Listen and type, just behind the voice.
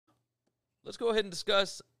let's go ahead and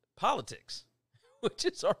discuss politics, which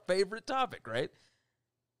is our favorite topic, right?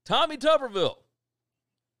 Tommy Tuberville,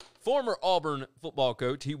 former Auburn football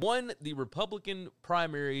coach. He won the Republican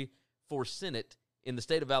primary for Senate in the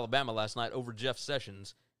state of Alabama last night over Jeff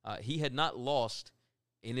Sessions. He had not lost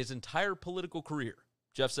in his entire political career,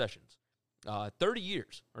 Jeff Sessions, 30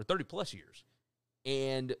 years or 30-plus years.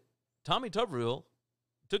 And Tommy Tuberville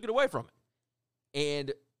took it away from him.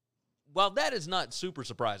 And while that is not super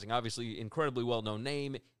surprising, obviously incredibly well-known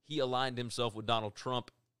name, he aligned himself with Donald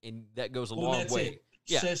Trump, and that goes a long way.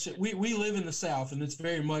 Yeah. We live in the South, and it's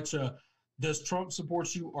very much does Trump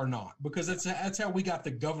support you or not? Because that's how we got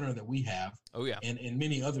the governor that we have. Oh, yeah. And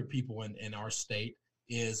many other people in our state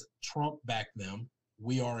is Trump backed them.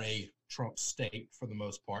 We are a Trump state for the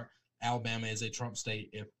most part. Alabama is a Trump state.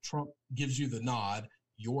 If Trump gives you the nod,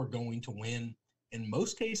 you're going to win. In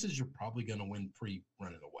most cases, you're probably going to win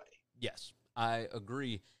running away. Yes, I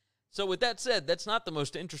agree. So with that said, that's not the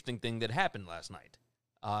most interesting thing that happened last night.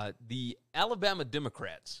 The Alabama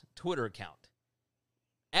Democrats Twitter account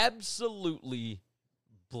absolutely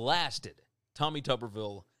blasted Tommy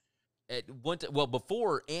Tuberville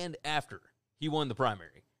before and after he won the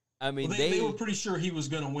primary. I mean, they were pretty sure he was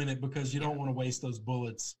going to win it because you don't want to waste those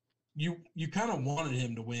bullets. You kind of wanted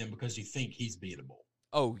him to win because you think he's beatable.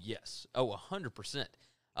 Oh, yes. Oh, 100%.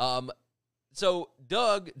 So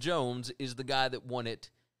Doug Jones is the guy that won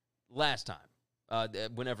it last time,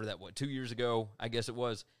 whenever that was, 2 years ago, I guess it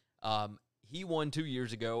was. He won 2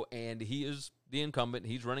 years ago, and he is the incumbent.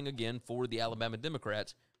 He's running again for the Alabama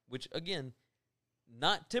Democrats, which, again,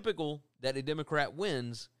 not typical that a Democrat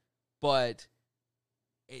wins, but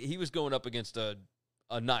he was going up against a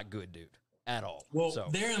not good dude at all. Well,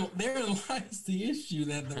 therein lies the issue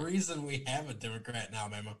that the reason we have a Democrat in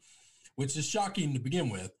Alabama, which is shocking to begin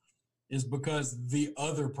with, is because the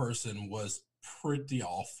other person was pretty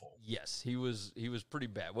awful. Yes, he was pretty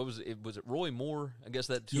bad. What was it? Was it Roy Moore? I guess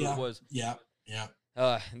that's who it was. Yeah.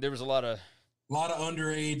 There was a lot of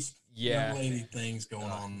underage young lady things going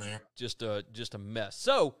on there. Just a mess.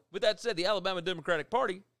 So, with that said, the Alabama Democratic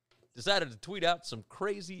Party decided to tweet out some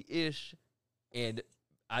crazy-ish, and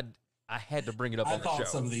I had to bring it up on the show. I thought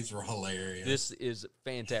some of these were hilarious. This is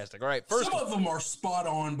fantastic. All right, some of them are spot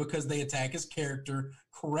on because they attack his character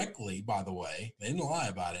correctly, by the way. They didn't lie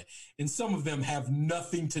about it. And some of them have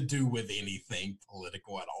nothing to do with anything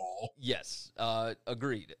political at all. Yes,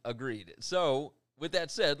 agreed. So, with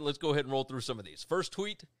that said, let's go ahead and roll through some of these. First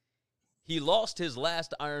tweet, he lost his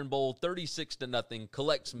last Iron Bowl 36-0,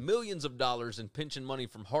 collects millions of dollars in pension money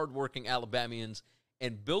from hardworking Alabamians,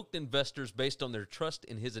 and bilked investors based on their trust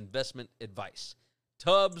in his investment advice.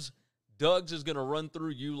 Tubbs, Doug's is going to run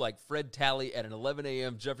through you like Fred Talley at an 11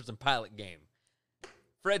 a.m. Jefferson Pilot game.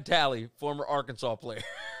 Fred Talley, former Arkansas player.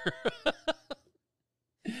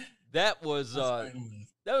 That was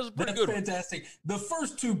pretty good. Fantastic. The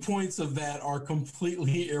first 2 points of that are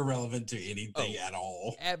completely irrelevant to anything at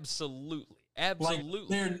all. Absolutely. Like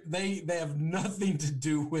they have nothing to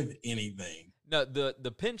do with anything. No,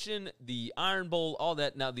 the pension, the Iron Bowl, all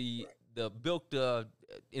that. Now the bilked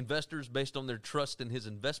investors based on their trust in his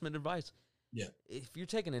investment advice. Yeah. If you're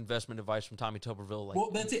taking investment advice from Tommy Tuberville,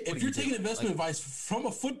 well, that's it. If you're taking investment advice from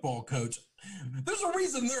a football coach, there's a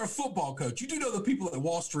reason they're a football coach. You do know the people at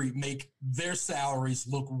Wall Street make their salaries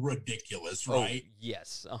look ridiculous, right? Oh,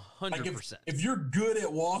 yes, 100%. If you're good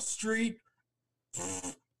at Wall Street,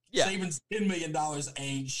 saving $10 million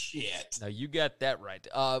ain't shit. No, you got that right.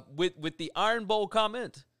 With the Iron Bowl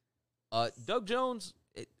comment, Doug Jones,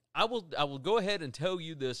 I will go ahead and tell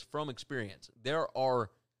you this from experience. There are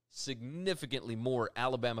significantly more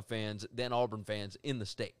Alabama fans than Auburn fans in the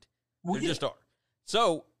state. There just are.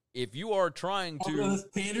 So if you are trying to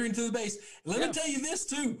pandering to the base, let me tell you this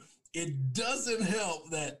too. It doesn't help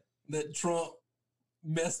that Trump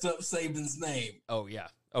messed up Saban's name. Oh yeah.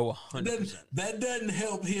 Oh, 100%. That doesn't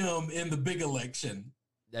help him in the big election.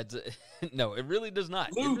 No, it really does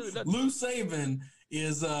not. Lou Saban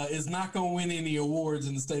is not going to win any awards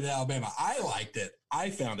in the state of Alabama. I liked it. I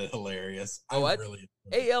found it hilarious.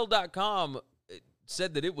 AL.com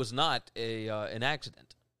said that it was not an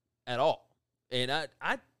accident at all, and I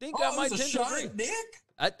think I might tend to agree. Dick?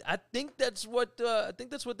 I think that's what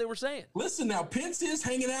they were saying. Listen now, Pence is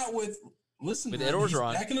hanging out with. Listen, with Ed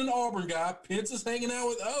Orgeron. Backing an Auburn guy. Pence is hanging out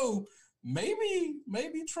with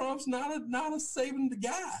maybe Trump's not a Saban the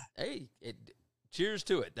guy. Hey, cheers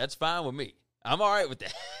to it. That's fine with me. I'm all right with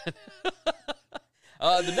that.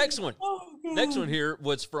 The next one here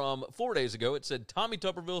was from 4 days ago. It said Tommy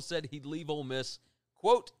Tuberville said he'd leave Ole Miss,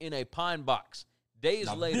 quote, in a pine box.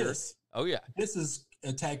 Days later. This is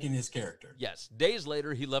attacking his character. Yes. Days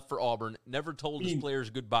later, he left for Auburn, never told his players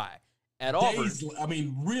goodbye. at Auburn. I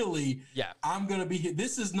mean, really, Yeah. I'm going to be here.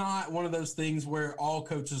 This is not one of those things where all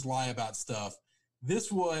coaches lie about stuff.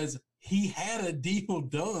 This was, he had a deal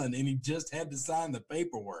done and he just had to sign the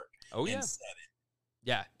paperwork. Oh, yeah. And said it.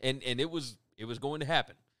 Yeah, and it was going to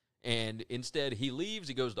happen. And instead, he leaves.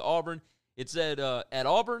 He goes to Auburn. It said at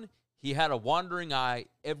Auburn, he had a wandering eye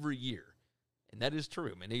every year. And that is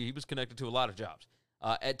true. I mean, he was connected to a lot of jobs.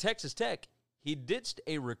 At Texas Tech, he ditched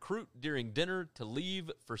a recruit during dinner to leave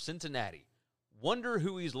for Cincinnati. Wonder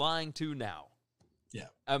who he's lying to now. Yeah.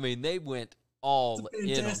 I mean, they went all in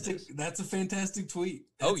on this. That's a fantastic tweet.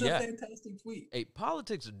 Oh, That's yeah. a fantastic tweet. Hey,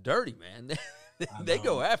 politics are dirty, man. They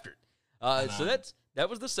go after it. So that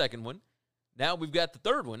was the second one. Now we've got the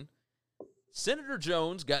third one. Senator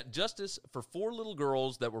Jones got justice for 4 little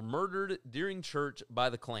girls that were murdered during church by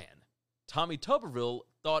the Klan. Tommy Tuberville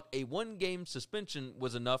thought a 1-game suspension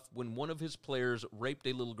was enough when one of his players raped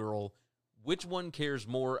a little girl. Which one cares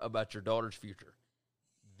more about your daughter's future?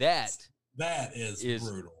 That is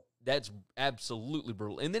brutal. That's absolutely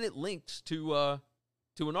brutal. And then it links to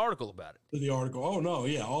an article about it. To the article. Oh, no,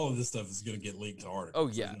 yeah, all of this stuff is going to get leaked to articles.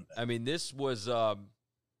 Oh, yeah. I mean, this was now,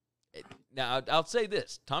 I'll say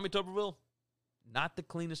this. Tommy Tuberville, not the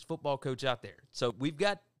cleanest football coach out there. So we've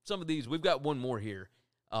got some of these. We've got one more here.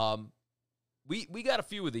 We got a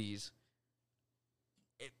few of these.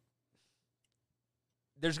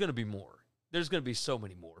 There's going to be more. There's going to be so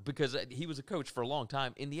many more because he was a coach for a long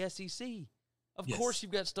time in the SEC. Of course,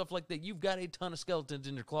 you've got stuff like that. You've got a ton of skeletons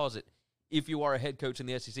in your closet if you are a head coach in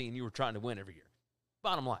the SEC and you were trying to win every year.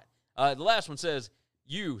 Bottom line. The last one says,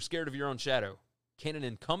 you, scared of your own shadow. Can an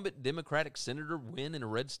incumbent Democratic senator win in a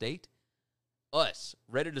red state? Us,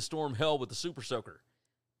 ready to storm hell with the Super Soaker.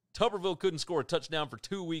 Tuberville couldn't score a touchdown for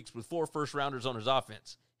 2 weeks with 4 first-rounders on his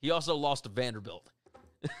offense. He also lost to Vanderbilt.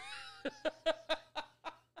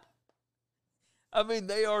 I mean,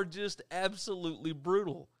 they are just absolutely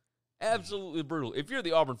brutal. Absolutely brutal. If you're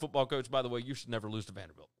the Auburn football coach, by the way, you should never lose to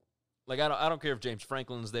Vanderbilt. Like, I don't care if James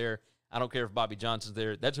Franklin's there. I don't care if Bobby Johnson's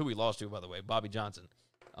there. That's who he lost to, by the way, Bobby Johnson.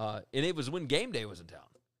 And it was when game day was in town.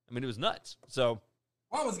 I mean, it was nuts. So,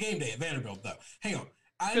 why was game day at Vanderbilt, though? Hang on.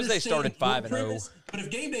 Because they started 5-0. But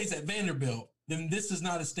if game day's at Vanderbilt, then this is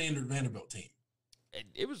not a standard Vanderbilt team.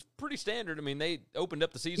 It was pretty standard. I mean, they opened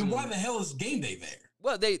up the season. Then why the hell is game day there?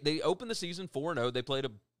 Well, they opened the season 4-0. They played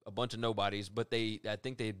a bunch of nobodies, but I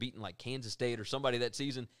think they had beaten like Kansas State or somebody that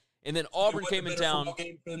season. And then Auburn came in town.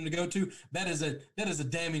 Game for them to go to. That is a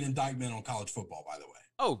damning indictment on college football, by the way.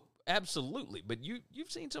 Oh, absolutely. But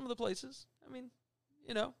you've seen some of the places. I mean,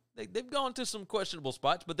 you know, they've gone to some questionable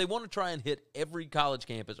spots, but they want to try and hit every college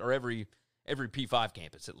campus or every P5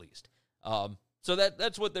 campus at least. So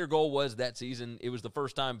that's what their goal was that season. It was the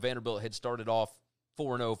first time Vanderbilt had started off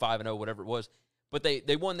 4-0, 5-0, whatever it was. But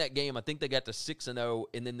they won that game. I think they got to 6-0,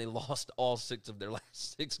 and then they lost all 6 of their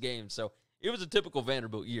last 6 games. So it was a typical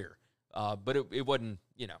Vanderbilt year. But it wasn't,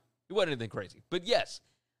 it wasn't anything crazy. But yes,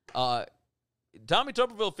 Tommy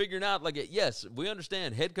Tuberville figuring out, like, yes, we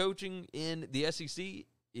understand head coaching in the SEC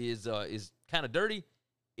is kind of dirty.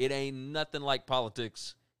 It ain't nothing like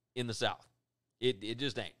politics in the South. It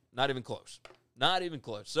just ain't. Not even close. Not even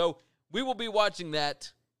close. So we will be watching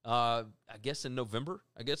that, I guess, in November.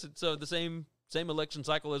 I guess it's the same election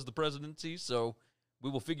cycle as the presidency, so we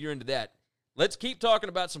will figure into that. Let's keep talking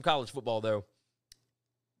about some college football, though.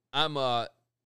 I'm